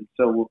travel ban.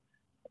 So,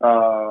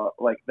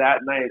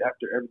 that night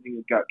after everything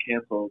had got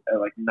canceled at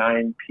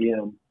 9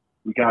 p.m.,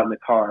 we got in the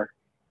car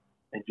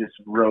and just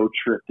road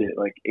tripped it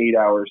 8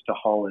 hours to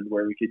Holland,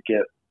 where we could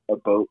get a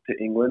boat to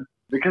England.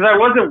 Because I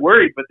wasn't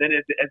worried, but then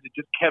as it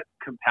just kept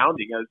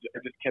compounding, I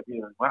just kept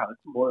being like, wow, this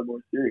is more and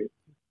more serious.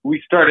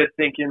 We started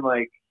thinking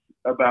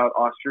about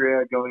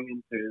Austria going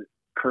into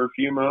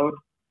curfew mode,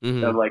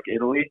 Mm-hmm.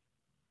 Italy.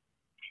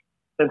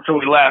 And so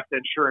we left,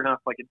 and sure enough,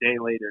 a day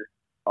later,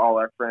 all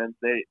our friends,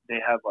 they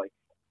have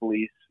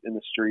police in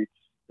the streets,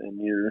 and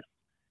you're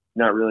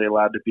not really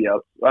allowed to be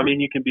out. I mean,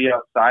 you can be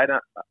outside,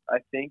 I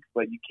think,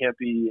 but you can't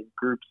be in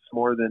groups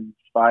more than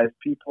 5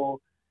 people.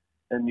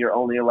 And you're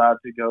only allowed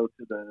to go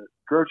to the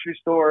grocery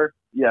store,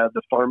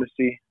 the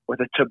pharmacy, or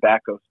the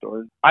tobacco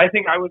store. I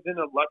think I was in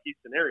a lucky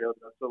scenario,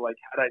 though. So,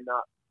 had I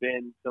not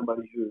been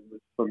somebody who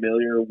was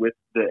familiar with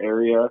the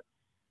area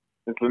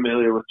and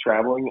familiar with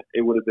traveling,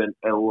 it would have been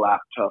a lot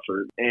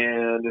tougher.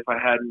 And if I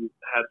hadn't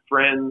had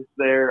friends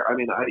there, I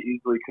mean, I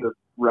easily could have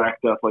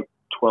racked up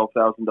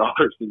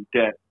 $12,000 in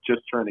debt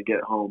just trying to get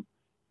home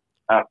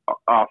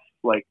off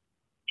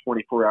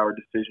 24-hour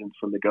decisions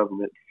from the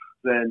government.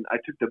 Then I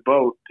took the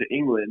boat to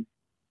England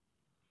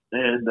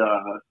and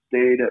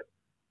stayed at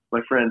my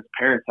friend's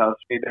parents' house,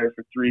 stayed there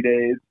for 3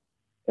 days,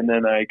 and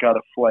then I got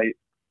a flight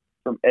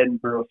from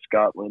Edinburgh,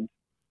 Scotland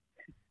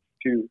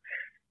to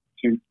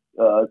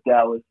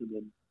Dallas and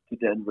then to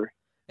Denver.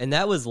 And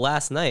that was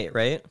last night,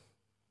 right?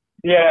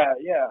 Yeah,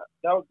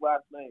 that was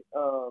last night.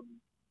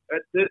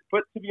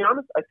 But to be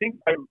honest, I think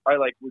I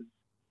was.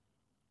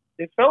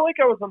 It felt like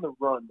I was on the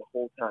run the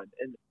whole time,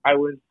 and I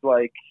was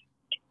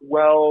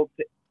 12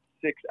 to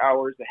 6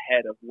 hours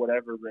ahead of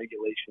whatever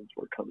regulations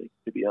were coming.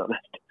 To be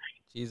honest,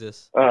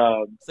 Jesus,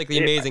 it's it's the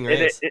Amazing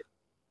Race.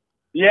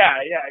 Yeah,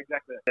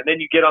 exactly. And then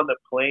you get on the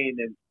plane,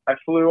 and I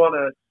flew on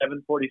a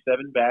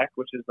 747 back,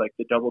 which is like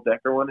the double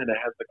decker one, and it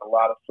has like a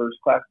lot of first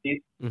class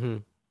seats. Mm-hmm.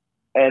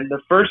 And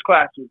the first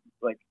class was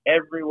like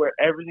everywhere,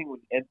 everything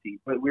was empty,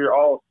 but we were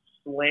all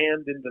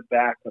slammed in the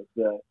back of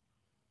the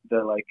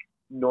like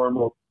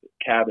normal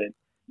cabin.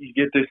 You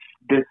get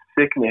this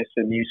sickness,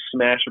 and you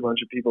smash a bunch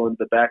of people into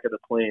the back of the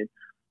plane.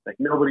 Like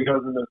nobody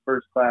goes into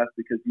first class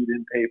because you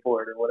didn't pay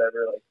for it or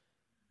whatever. Like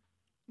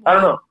I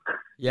don't know.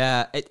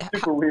 Yeah.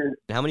 Super weird.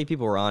 How many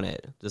people were on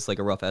it? Just like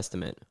a rough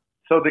estimate.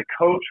 So the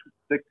coach,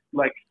 the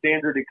like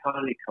standard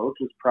economy coach,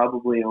 was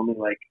probably only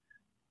like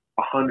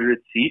 100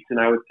 seats, and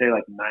I would say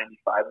like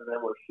 95 of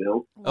them were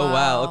filled. Oh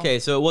wow. Okay,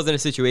 so it wasn't a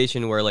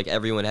situation where like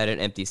everyone had an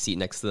empty seat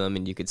next to them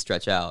and you could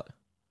stretch out.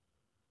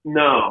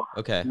 No.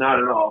 Okay. Not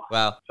at all.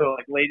 Wow. So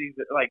like ladies,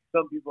 like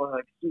some people are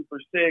like super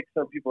sick,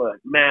 some people are like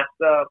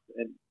masked up,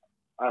 and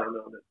I don't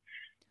know.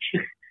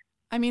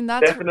 I mean,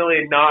 that's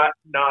definitely not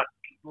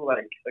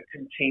like a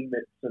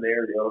containment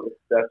scenario if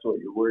that's what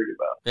you're worried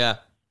about. Yeah.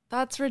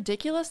 That's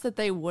ridiculous that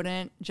they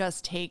wouldn't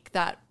just take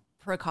that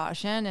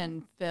precaution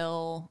and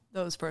fill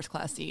those first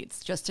class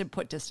seats just to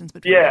put distance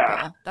between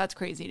people. That's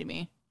crazy to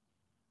me.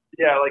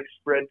 Yeah, like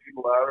spread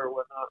people out or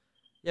whatnot.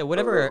 Yeah,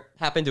 whatever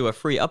happened to a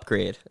free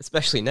upgrade,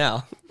 especially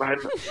now? I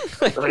know,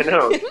 especially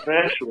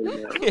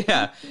now.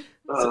 Yeah.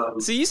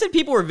 So you said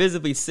people were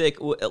visibly sick.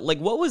 Like,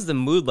 what was the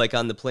mood like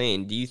on the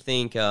plane? Do you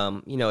think,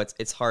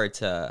 it's hard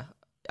to...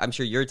 I'm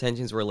sure your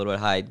tensions were a little bit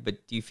high,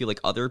 but do you feel like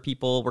other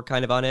people were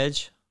kind of on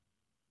edge?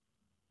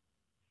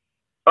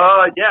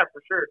 Yeah,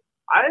 for sure.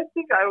 I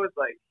think I was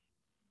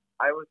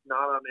not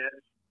on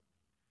edge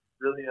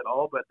really at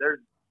all, but there's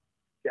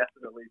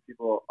definitely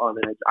people on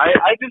edge.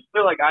 I just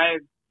feel like I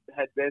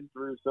had been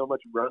through so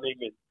much running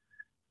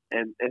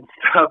and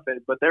stuff,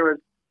 but there was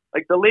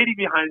like the lady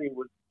behind me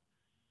was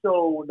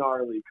so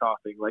gnarly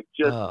coughing, like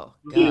just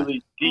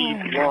really deep,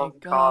 long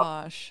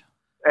cough.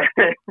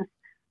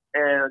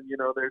 And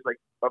there's like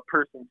a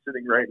person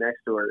sitting right next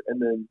to her,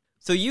 and then.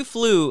 So you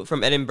flew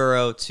from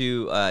Edinburgh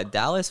to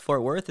Dallas,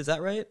 Fort Worth, is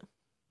that right?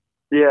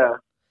 Yeah.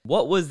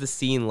 What was the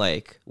scene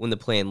like when the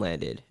plane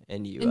landed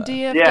and you? In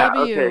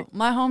DFW,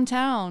 my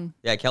hometown.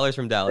 Yeah, Keller's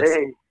from Dallas.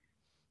 Hey.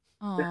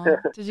 Oh,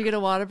 did you get a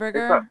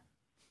Whataburger?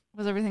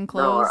 Was everything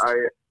closed? No,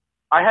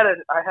 I had a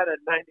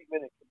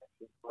 90-minute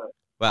connection. But,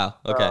 wow.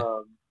 Okay.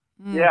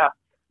 Yeah.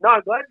 No,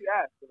 I'm glad you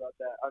asked about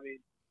that. I mean,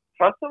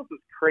 customs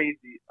was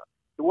crazy.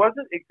 It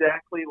wasn't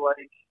exactly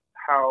like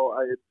how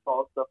I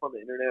saw stuff on the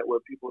internet where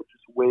people were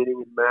just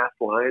waiting in mass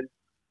lines.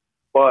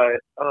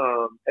 But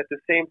at the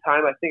same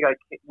time, I think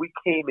we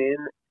came in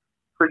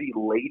pretty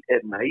late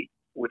at night,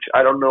 which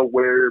I don't know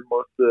where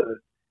most of the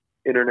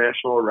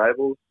international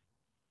arrivals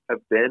have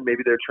been.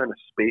 Maybe they're trying to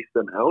space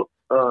them out.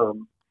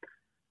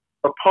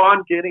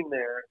 Upon getting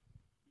there,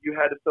 you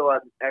had to fill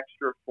out an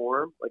extra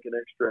form, like an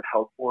extra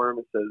health form.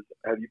 It says,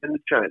 have you been to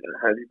China?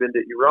 Have you been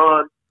to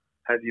Iran?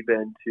 Have you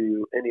been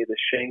to any of the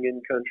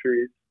Schengen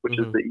countries, which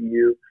is the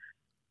EU?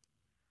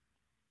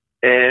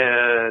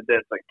 And then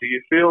it's like, do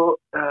you feel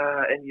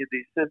any of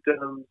these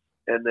symptoms?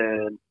 And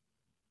then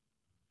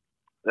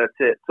that's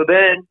it. So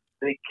then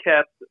they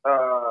kept,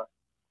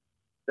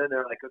 then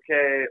they're like,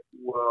 okay,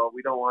 well,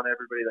 we don't want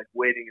everybody like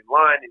waiting in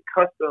line in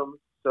customs,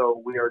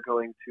 so we are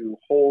going to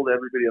hold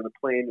everybody on the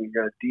plane. We're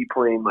going to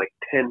deplane like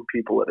 10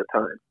 people at a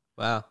time.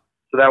 Wow.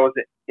 So that was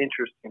an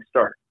interesting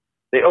start.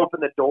 They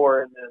opened the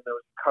door, and then there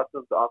was a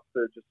customs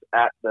officer just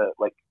at the,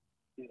 like,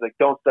 he's like,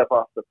 don't step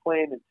off the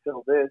plane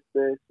until this.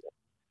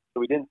 So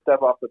we didn't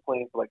step off the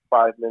plane for like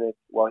 5 minutes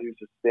while he was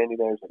just standing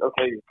there. He's like,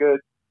 okay, you're good.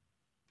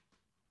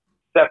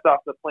 Stepped off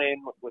the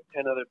plane with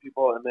 10 other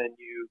people, and then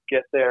you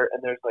get there,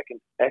 and there's like an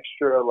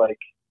extra, like,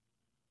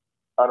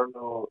 I don't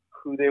know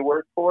who they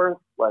work for.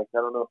 Like,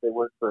 I don't know if they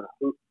work for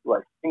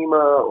like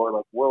FEMA or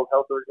like World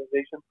Health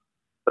Organization,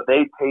 but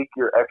they take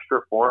your extra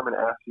form and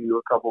ask you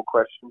a couple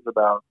questions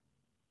about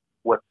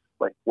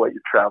what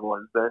your travel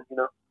has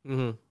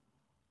been,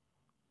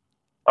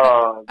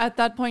 At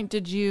that point,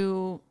 did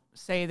you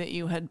say that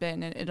you had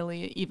been in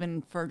Italy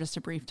even for just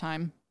a brief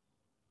time?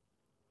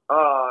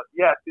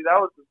 Yeah, see, that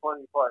was the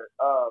funny part.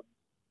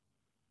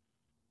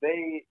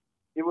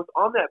 It was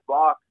on that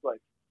box,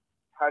 like,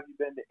 have you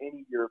been to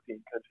any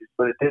European countries,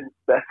 but it didn't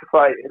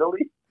specify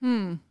Italy.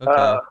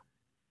 Okay.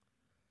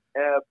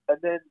 And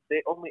then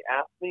they only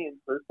asked me in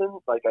person,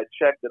 like, I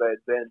checked that I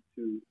had been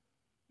to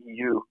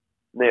EU,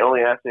 and they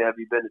only asked me, have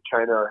you been to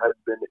China or have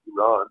you been to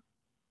Iran?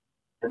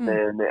 And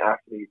then they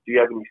asked me, do you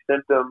have any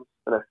symptoms?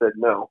 And I said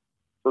no.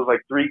 So it was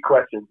like 3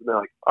 questions, and they're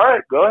like, all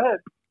right, go ahead.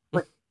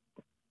 Like,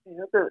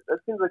 that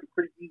seems like a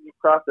pretty easy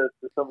process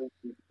for somebody to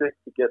be sick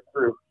to get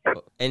through.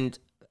 And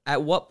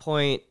at what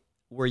point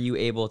were you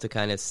able to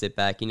kind of sit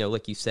back?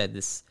 Like you said,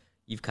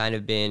 you've kind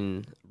of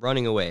been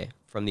running away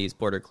from these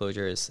border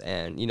closures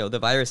and, the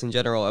virus in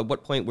general. At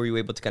what point were you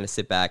able to kind of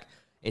sit back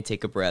and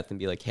take a breath and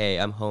be like, hey,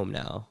 I'm home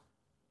now?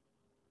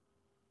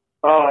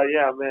 Oh,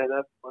 yeah, man,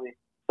 that's funny.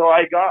 So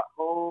I got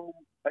home.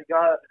 I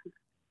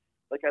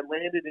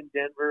landed in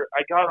Denver.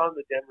 I got on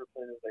the Denver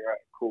plane and was like, all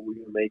right, cool, we're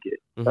going to make it.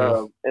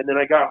 And then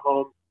I got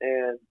home,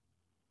 and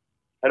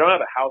I don't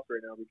have a house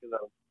right now because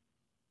I'm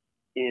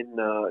in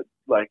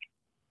like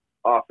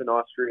off in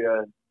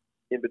Austria and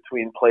in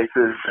between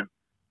places,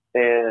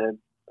 and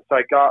so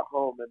I got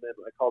home and then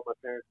I called my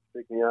parents to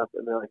pick me up,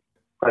 and they're like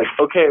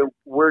okay,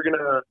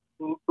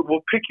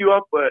 we'll pick you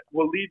up, but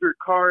we'll leave your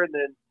car, and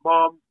then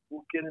Mom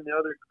will get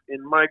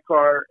in my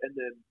car, and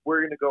then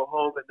we're gonna go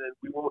home, and then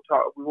we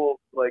won't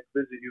like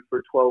visit you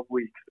for 12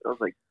 weeks. I was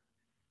like,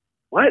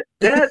 what,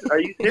 Dad? Are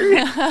you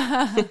serious?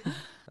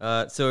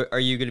 So are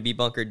you going to be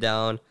bunkered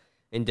down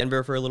in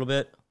Denver for a little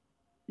bit?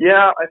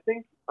 Yeah, I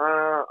think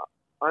I'm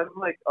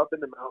like up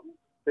in the mountains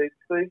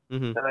basically,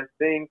 Mm-hmm.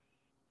 and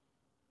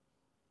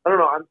I don't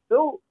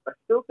know. I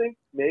still think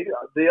maybe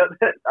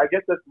I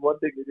guess that's one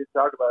thing we did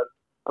talk about.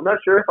 I'm not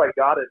sure if I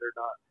got it or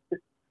not.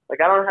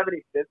 Like, I don't have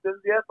any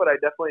symptoms yet, but I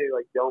definitely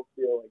like don't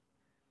feel like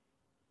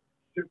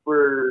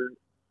super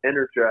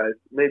energized.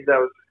 Maybe that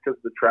was just because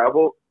of the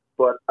travel,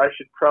 but I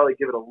should probably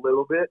give it a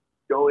little bit.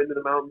 Go into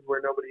the mountains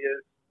where nobody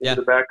is,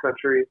 into the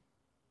backcountry,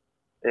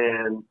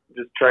 and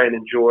just try and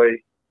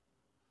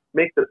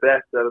make the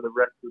best out of the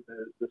rest of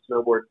the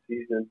snowboard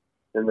season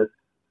in this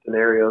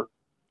scenario.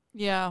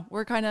 Yeah,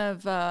 we're kind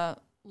of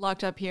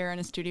locked up here in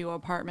a studio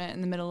apartment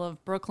in the middle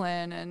of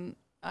Brooklyn, and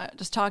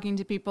just talking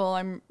to people,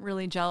 I'm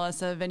really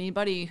jealous of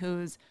anybody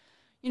who's,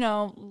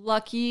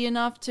 lucky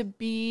enough to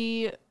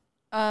be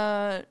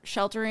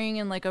sheltering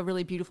in like a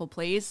really beautiful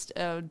place,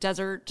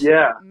 desert,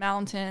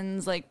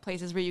 mountains, like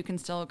places where you can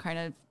still kind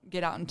of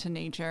get out into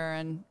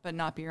nature but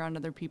not be around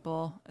other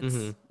people. It's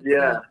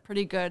a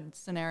pretty good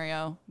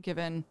scenario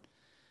given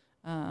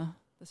the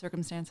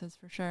circumstances,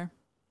 for sure.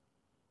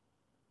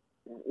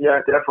 Yeah,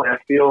 definitely. I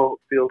feel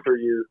for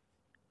you,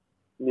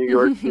 New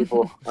York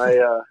people.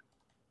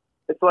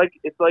 It's like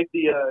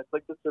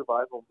the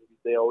survival movies.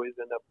 They always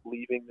end up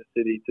leaving the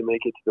city to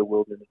make it to the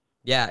wilderness.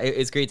 Yeah,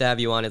 it's great to have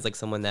you on as like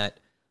someone that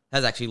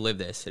has actually lived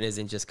this and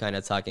isn't just kind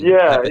of talking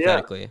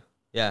hypothetically.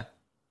 Yeah,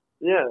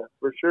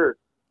 for sure.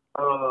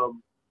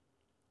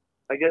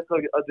 I guess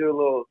I'll do a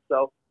little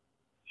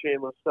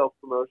shameless self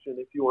promotion.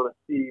 If you want to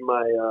see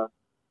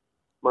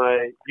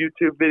my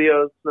YouTube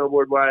videos,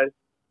 snowboard wise,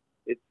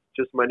 it's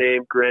just my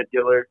name, Grant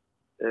Giller,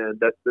 and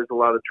there's a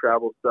lot of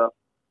travel stuff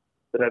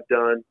that I've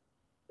done.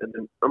 And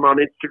then I'm on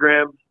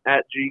Instagram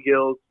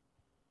 @ggills.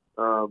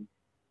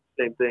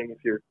 Same thing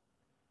if you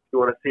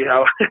want to see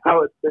how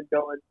it's been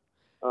going.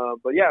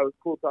 But yeah, it was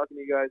cool talking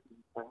to you guys.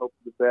 And I hope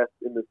the best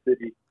in the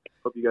city.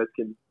 Hope you guys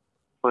can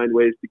find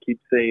ways to keep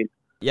sane.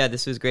 Yeah,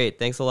 this was great.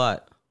 Thanks a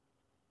lot.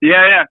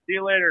 Yeah. See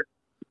you later.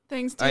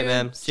 Thanks, dude. All right,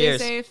 man. Stay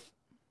Cheers. safe.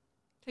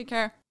 Take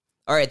care.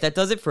 All right, that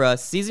does it for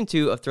us. Season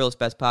 2 of Thrillist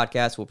Best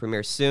Podcast will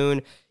premiere soon.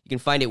 You can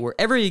find it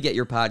wherever you get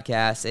your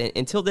podcasts. And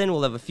until then,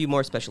 we'll have a few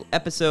more special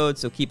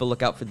episodes, so keep a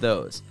lookout for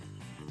those.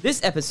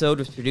 This episode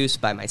was produced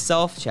by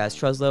myself, Chaz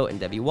Truslow, and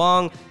Debbie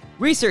Wong.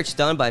 Research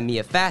done by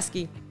Mia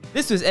Fasky.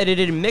 This was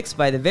edited and mixed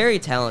by the very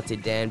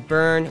talented Dan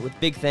Byrne, with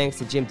big thanks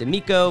to Jim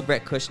D'Amico,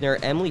 Brett Kushner,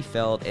 Emily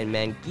Feld, and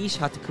Mangeesh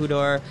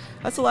Hatakudar.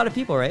 That's a lot of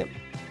people, right?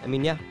 I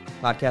mean, yeah,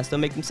 podcasts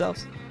don't make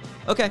themselves.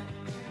 Okay,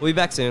 we'll be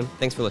back soon.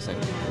 Thanks for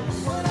listening.